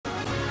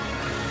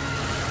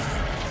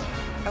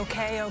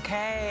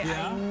Okay.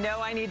 Yeah. I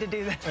know I need to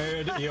do this.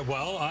 Yeah,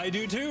 well, I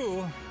do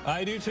too.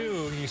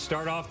 You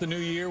start off the new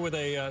year with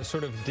a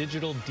sort of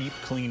digital deep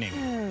cleaning.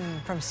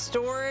 From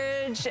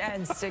storage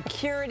and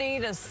security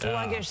to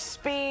sluggish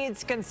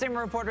speeds, consumer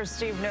reporter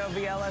Steve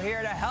Noviello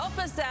here to help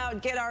us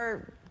out, get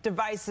our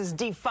devices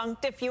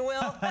defunct, if you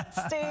will.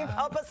 Steve,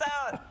 help us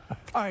out.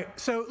 All right,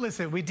 so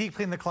listen, we deep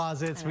clean the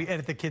closets, we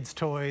edit the kids'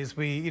 toys,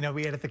 we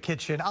edit the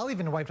kitchen. I'll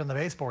even wipe down the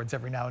baseboards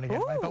every now and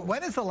again, right? But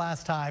when is the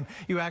last time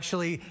you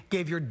actually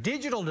gave your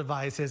digital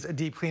devices a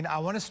deep clean? I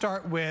want to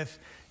start with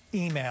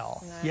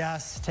email. Nice.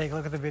 Yes, take a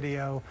look at the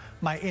video.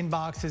 My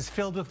inbox is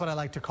filled with what I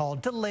like to call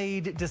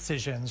delayed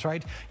decisions,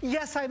 right?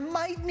 Yes, I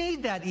might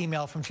need that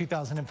email from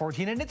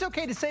 2014, and it's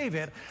okay to save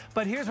it,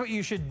 but here's what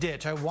you should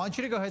ditch. I want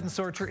you to go ahead and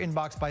sort your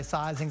inbox by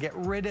size and get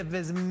rid of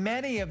as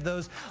many of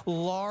those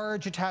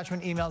large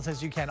attachment emails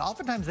as you can.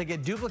 Oftentimes, they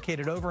get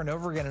duplicated over and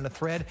over again in a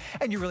thread,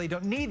 and you really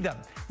don't need them.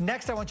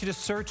 Next, I want you to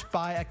search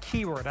by a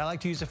keyword. I like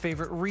to use a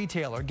favorite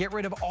retailer. Get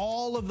rid of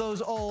all of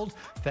those old,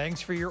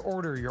 thanks for your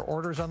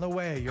order's on the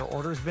way, your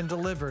order's been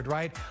delivered,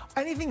 right?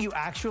 Anything you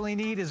actually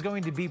need is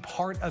going to be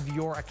part of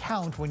your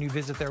account when you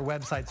visit their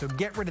website, so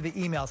get rid of the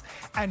emails.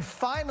 And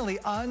finally,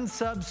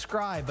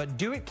 unsubscribe, but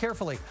do it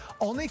carefully.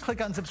 Only click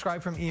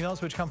unsubscribe from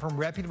emails which come from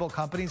reputable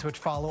companies which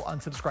follow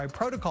unsubscribe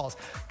protocols.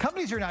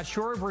 Companies you're not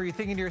sure of, where you're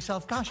thinking to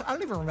yourself, gosh, I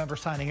don't even remember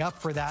signing up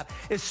for that,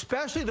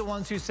 especially the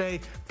ones who say,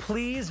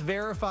 please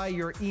verify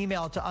your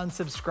email to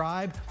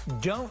unsubscribe.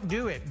 Don't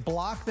do it.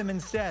 Block them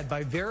instead.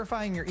 By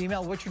verifying your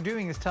email, what you're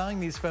doing is telling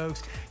these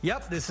folks,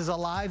 yep, this is a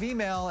live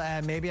email,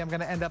 and maybe I'm going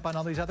to end up on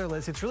all these other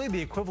lists. It's really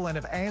the equivalent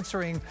of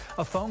answering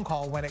a phone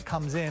call when it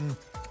comes in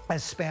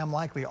as spam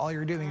likely. All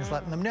you're doing is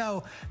letting them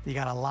know you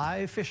got a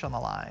live fish on the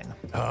line.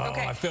 Oh,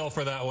 okay. I fell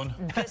for that one.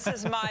 This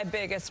is my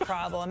biggest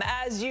problem.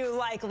 As you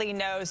likely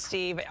know,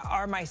 Steve,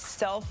 are my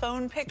cell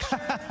phone pictures.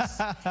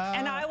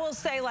 And I will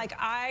say, like,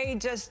 I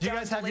just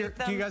don't delete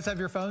them. Do you guys have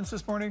your phones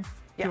this morning?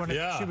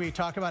 Yeah. Should we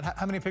talk about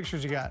how many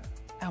pictures you got?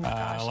 Oh my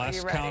gosh,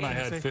 last count I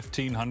had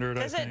 1,500,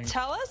 I think. Does it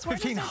tell us?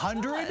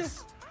 1,500?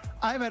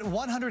 I'm at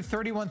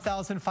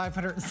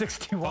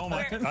 131,561. Oh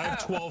my, I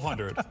have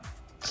 1,200.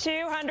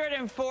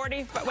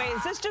 240. Wait,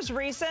 is this just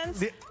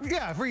recent?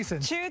 Yeah,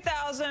 recent.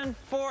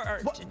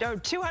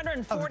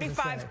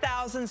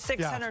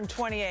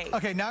 245,628.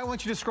 Okay, now I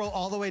want you to scroll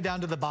all the way down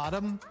to the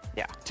bottom.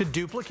 Yeah. To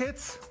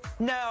duplicates.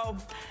 No.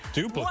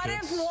 Duplicates. What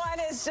if one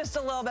is just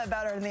a little bit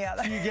better than the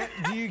other? Do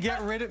you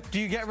get rid of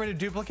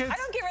duplicates? I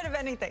don't get rid of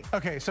anything.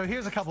 Okay, so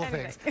here's a couple of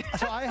things.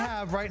 So I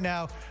have right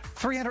now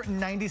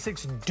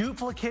 396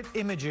 duplicate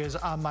images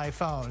on my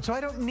phone. So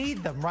I don't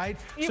need them, right?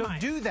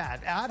 Do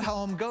that at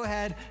home. Go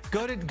ahead,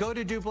 go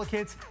to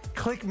duplicates,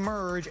 click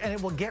merge, and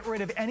it will get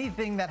rid of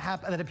anything that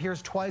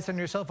appears twice on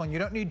your cell phone. You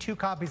don't need two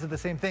copies of the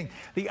same thing.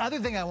 The other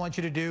thing I want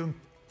you to do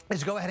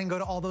is go ahead and go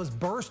to all those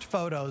burst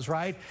photos,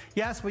 right?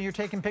 Yes, when you're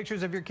taking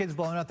pictures of your kids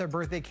blowing out their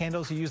birthday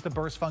candles, you use the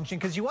burst function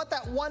because you want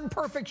that one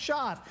perfect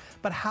shot.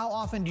 But how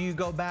often do you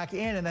go back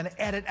in and then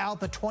edit out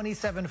the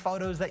 27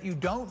 photos that you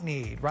don't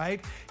need,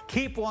 right?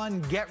 Keep one,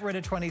 get rid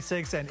of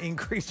 26, and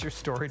increase your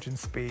storage and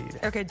speed.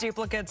 Okay,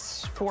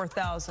 duplicates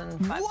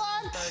 4,000.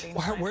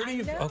 What? Where do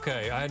you?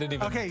 Okay, I didn't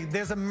even. Okay,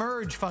 there's a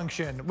merge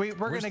function. We're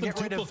going to get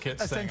rid of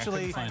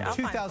essentially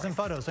 2,000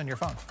 photos on your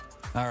phone.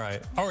 All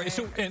right.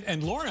 So,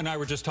 and Lauren and I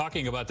were just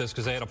talking about this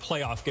because they had a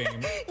playoff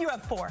game. You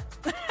have 4.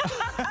 See,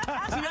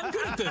 I'm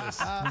good at this.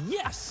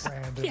 Yes.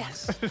 Brandon.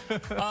 Yes.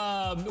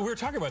 We were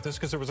talking about this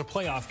because there was a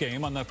playoff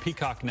game on the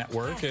Peacock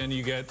Network, and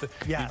you get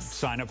you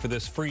sign up for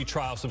this free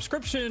trial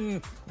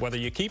subscription. Whether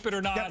you keep it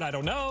or not, I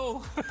don't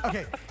know.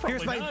 Okay,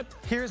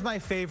 here's my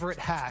favorite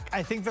hack.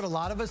 I think that a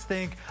lot of us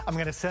think, I'm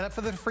going to set up for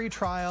the free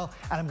trial,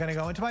 and I'm going to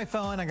go into my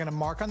phone, I'm going to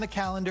mark on the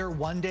calendar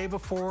one day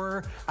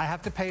before I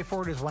have to pay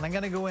for it is when I'm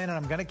going to go in, and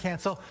I'm going to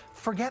cancel.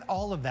 Forget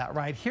all of that,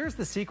 right? Here's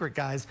the secret,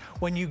 guys.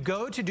 When you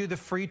go to do the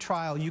free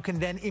trial, you can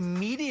then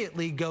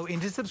immediately go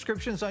into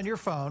subscriptions on your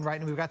phone,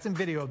 right? And we've got some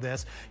video of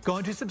this. Go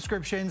into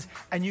subscriptions,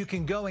 and you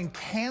can go and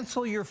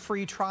cancel your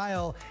free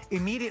trial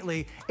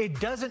immediately. It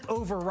doesn't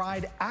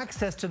override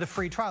access to the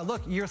free trial.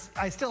 Look,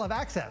 I still have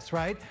access,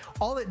 right?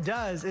 All it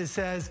does is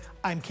says,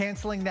 I'm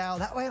canceling now.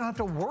 That way I don't have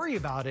to worry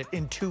about it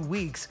in 2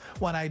 weeks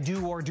when I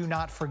do or do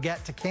not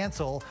forget to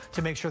cancel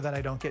to make sure that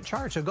I don't get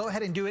charged. So go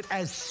ahead and do it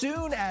as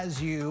soon as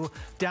you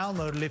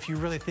download it if you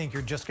really think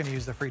you're just going to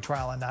use the free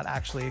trial and not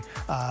actually,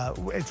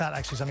 it's not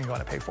actually something you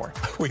want to pay for.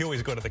 We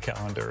always go to the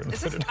calendar and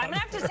put it on. I'm going to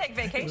have to take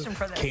vacation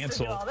for this.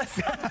 Cancel. To do all this.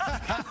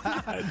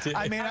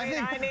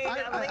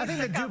 I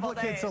think the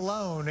duplicates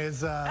alone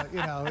is,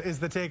 is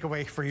the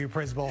takeaway for you,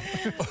 Prisbal.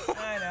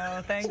 I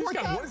know. Thanks. We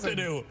got work to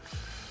do.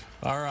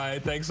 All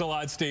right. Thanks a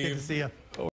lot, Steve. Good to see you.